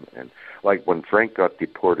him. And like when Frank got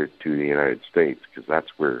deported to the United States, because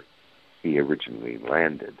that's where he originally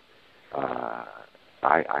landed,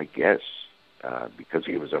 I guess because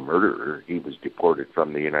he was a murderer, he was deported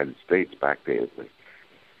from the United States back to Italy.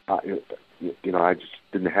 I just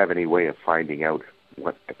didn't have any way of finding out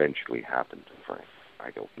what eventually happened to Frank. I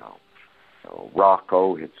don't know.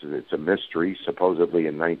 Rocco, it's a mystery. Supposedly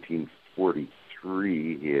in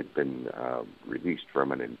 1943, he had been released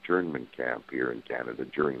from an internment camp here in Canada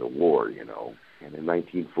during the war, and in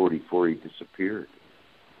 1944 he disappeared.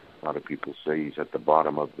 A lot of people say he's at the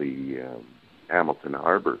bottom of the Hamilton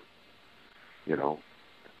Harbor,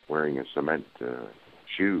 wearing a cement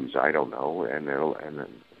shoes. I don't know. And then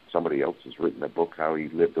somebody else has written a book how he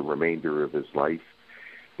lived the remainder of his life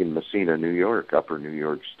in Messina, New York, Upper New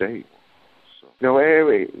York State. So,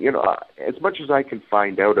 anyway, as much as I can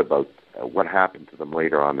find out about what happened to them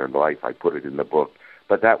later on in life, I put it in the book.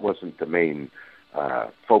 But that wasn't the main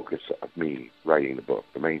focus of me writing the book.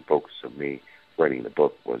 The main focus of me writing the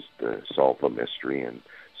book was to solve the mystery and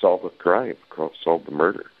solve the crime, solve the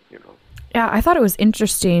murder, Yeah, I thought it was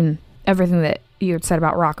interesting, everything that you had said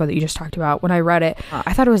about Rocco that you just talked about. When I read it,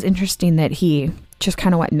 I thought it was interesting that he just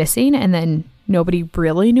kind of went missing and then nobody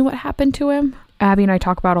really knew what happened to him. Abby and I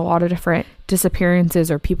talk about a lot of different disappearances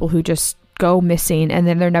or people who just go missing and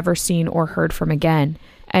then they're never seen or heard from again.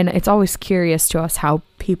 And it's always curious to us how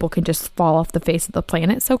people can just fall off the face of the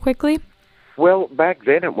planet so quickly. Well, back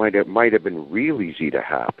then it might have been real easy to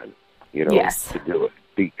happen, Yes. to do it,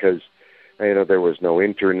 because there was no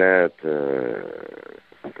internet. There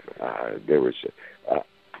was,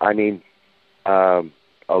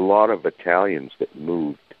 a lot of Italians that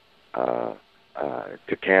moved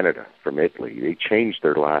to Canada from Italy, they changed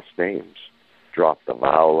their last names, dropped the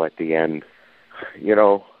vowel at the end.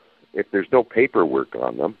 If there's no paperwork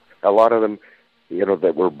on them, a lot of them,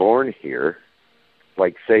 that were born here,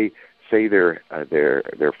 like say their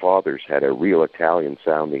fathers had a real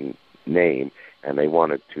Italian-sounding name and they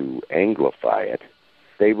wanted to anglify it,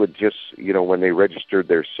 they would just, when they registered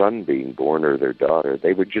their son being born or their daughter,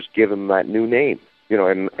 they would just give them that new name.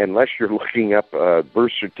 And unless you're looking up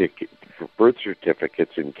birth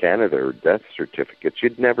certificates in Canada or death certificates,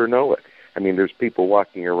 you'd never know it. There's people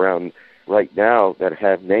walking around right now that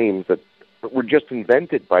have names that were just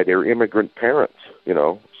invented by their immigrant parents,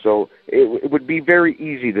 So it would be very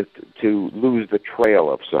easy to lose the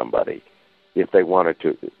trail of somebody if they wanted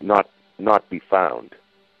to not be found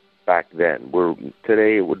back then. Where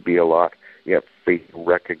today it would be a lot. You have facial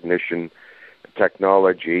recognition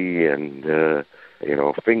technology and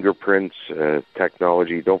fingerprints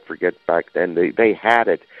technology. Don't forget back then they had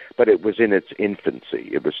it, but it was in its infancy.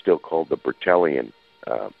 It was still called the Bertillon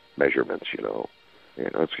measurements.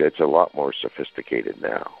 It's a lot more sophisticated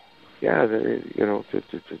now. Yeah,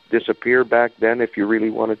 to disappear back then, if you really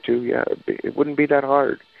wanted to, it wouldn't be that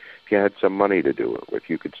hard if you had some money to do it. If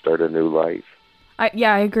you could start a new life.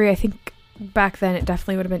 I agree. I think back then it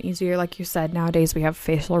definitely would have been easier. Like you said, nowadays we have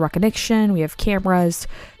facial recognition, we have cameras.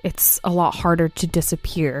 It's a lot harder to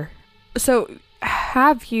disappear. So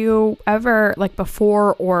have you ever, like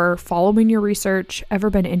before or following your research, ever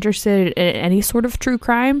been interested in any sort of true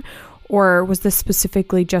crime? Or was this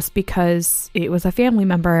specifically just because it was a family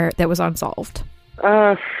member that was unsolved?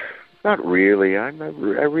 Not really. I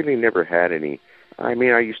really never had any. I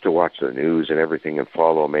used to watch the news and everything and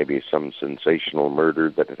follow maybe some sensational murder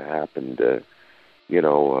that had happened, a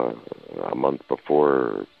month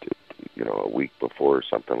before, a week before or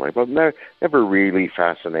something like that. But never really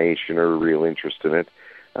fascination or real interest in it.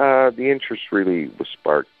 The interest really was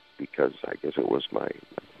sparked because I guess it was my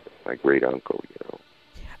great uncle,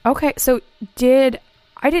 Okay, so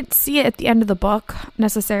I didn't see it at the end of the book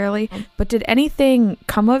necessarily, but did anything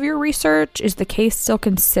come of your research? Is the case still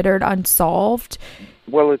considered unsolved?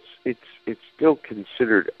 Well, it's still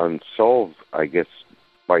considered unsolved, I guess,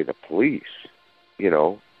 by the police,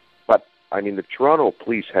 But, the Toronto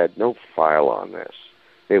police had no file on this.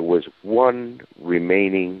 There was one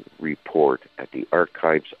remaining report at the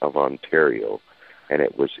Archives of Ontario, and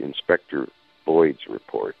it was Inspector Boyd's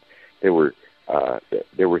report. There were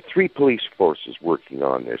 3 police forces working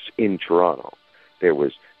on this in Toronto. There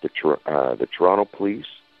was the Toronto Police,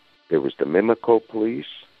 there was the Mimico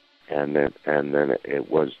Police, and then it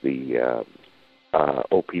was the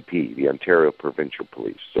OPP, the Ontario Provincial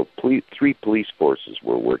Police. So 3 police forces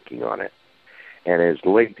were working on it. And as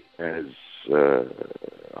late as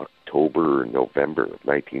October or November of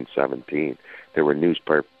 1917, there were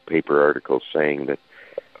newspaper articles saying that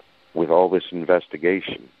with all this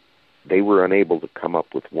investigation, they were unable to come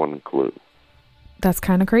up with one clue. That's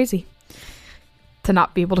kind of crazy to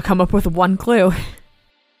not be able to come up with one clue.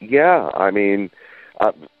 Yeah, I mean,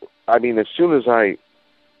 as soon as I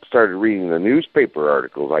started reading the newspaper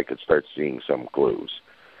articles, I could start seeing some clues.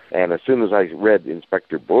 And as soon as I read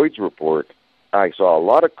Inspector Boyd's report, I saw a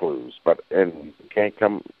lot of clues, and can't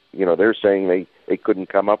come, they're saying they couldn't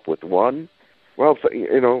come up with one. Well,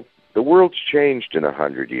 the world's changed in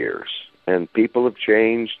 100 years, and people have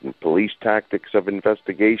changed, and police tactics of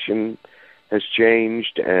investigation has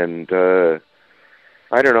changed, and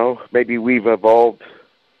I don't know, maybe we've evolved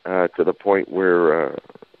to the point where,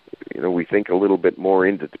 we think a little bit more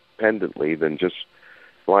independently than just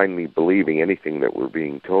blindly believing anything that we're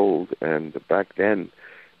being told. And back then,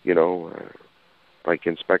 like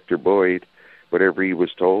Inspector Boyd, whatever he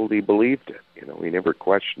was told, he believed it. He never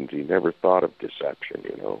questioned. He never thought of deception.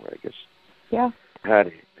 I guess. Yeah.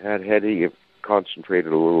 Had he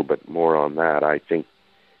concentrated a little bit more on that, I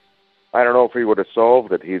don't know if he would have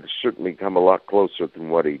solved it. He'd certainly come a lot closer than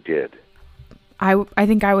what he did. I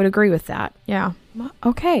think I would agree with that. Yeah.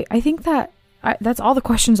 Okay. I think that's all the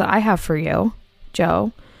questions that I have for you,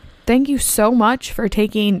 Joe. Thank you so much for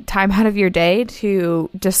taking time out of your day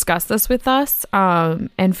to discuss this with us,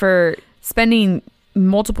 and for spending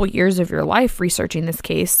multiple years of your life researching this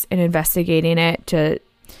case and investigating it to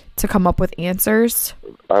come up with answers.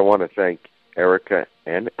 I want to thank Erica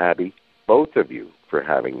and Abby, both of you, for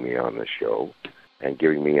having me on the show and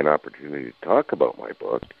giving me an opportunity to talk about my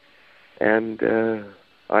book. And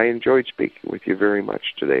I enjoyed speaking with you very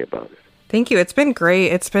much today about it. Thank you. It's been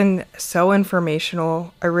great. It's been so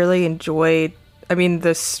informational. I really enjoyed,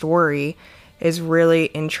 the story is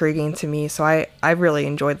really intriguing to me. So I really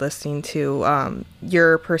enjoyed listening to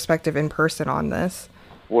your perspective in person on this.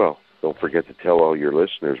 Well, don't forget to tell all your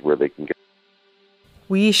listeners where they can get.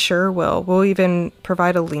 We sure will. We'll even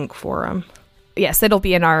provide a link for them. Yes, it'll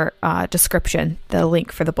be in our description, the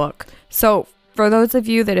link for the book. So for those of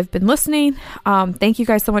you that have been listening, thank you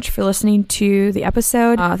guys so much for listening to the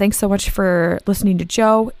episode. Thanks so much for listening to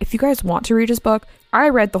Joe. If you guys want to read his book, I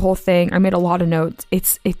read the whole thing. I made a lot of notes.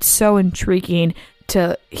 It's so intriguing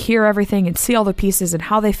to hear everything and see all the pieces and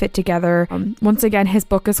how they fit together. Once again, his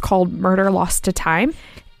book is called Murder Lost to Time.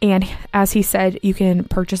 And as he said, you can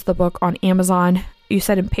purchase the book on Amazon. You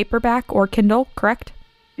said in paperback or Kindle, correct?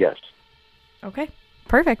 Yes. Okay,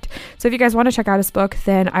 perfect. So if you guys want to check out his book,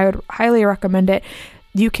 then I would highly recommend it.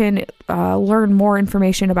 You can learn more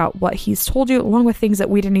information about what he's told you, along with things that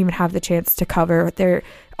we didn't even have the chance to cover. There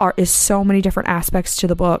is so many different aspects to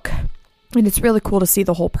the book, and it's really cool to see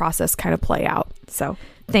the whole process kind of play out. So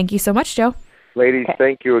thank you so much, Joe. Ladies,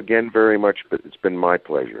 Thank you again very much. But it's been my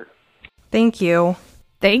pleasure. Thank you.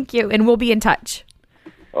 Thank you, and we'll be in touch.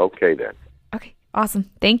 Okay, then. Okay,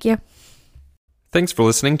 awesome. Thank you. Thanks for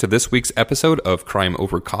listening to this week's episode of Crime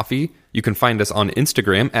Over Coffee. You can find us on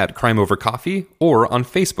Instagram at Crime Over Coffee or on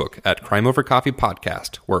Facebook at Crime Over Coffee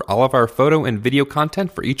Podcast, where all of our photo and video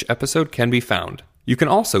content for each episode can be found. You can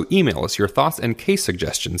also email us your thoughts and case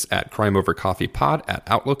suggestions at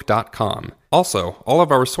crimeovercoffeepod@outlook.com. Also, all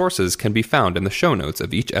of our sources can be found in the show notes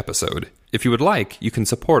of each episode. If you would like, you can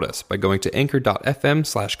support us by going to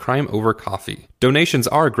anchor.fm/crimeovercoffee. Donations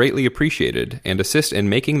are greatly appreciated and assist in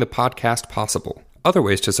making the podcast possible. Other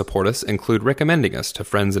ways to support us include recommending us to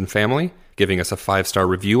friends and family, giving us a 5-star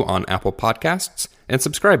review on Apple Podcasts, and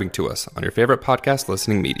subscribing to us on your favorite podcast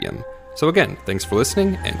listening medium. So again, thanks for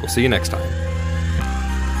listening, and we'll see you next time.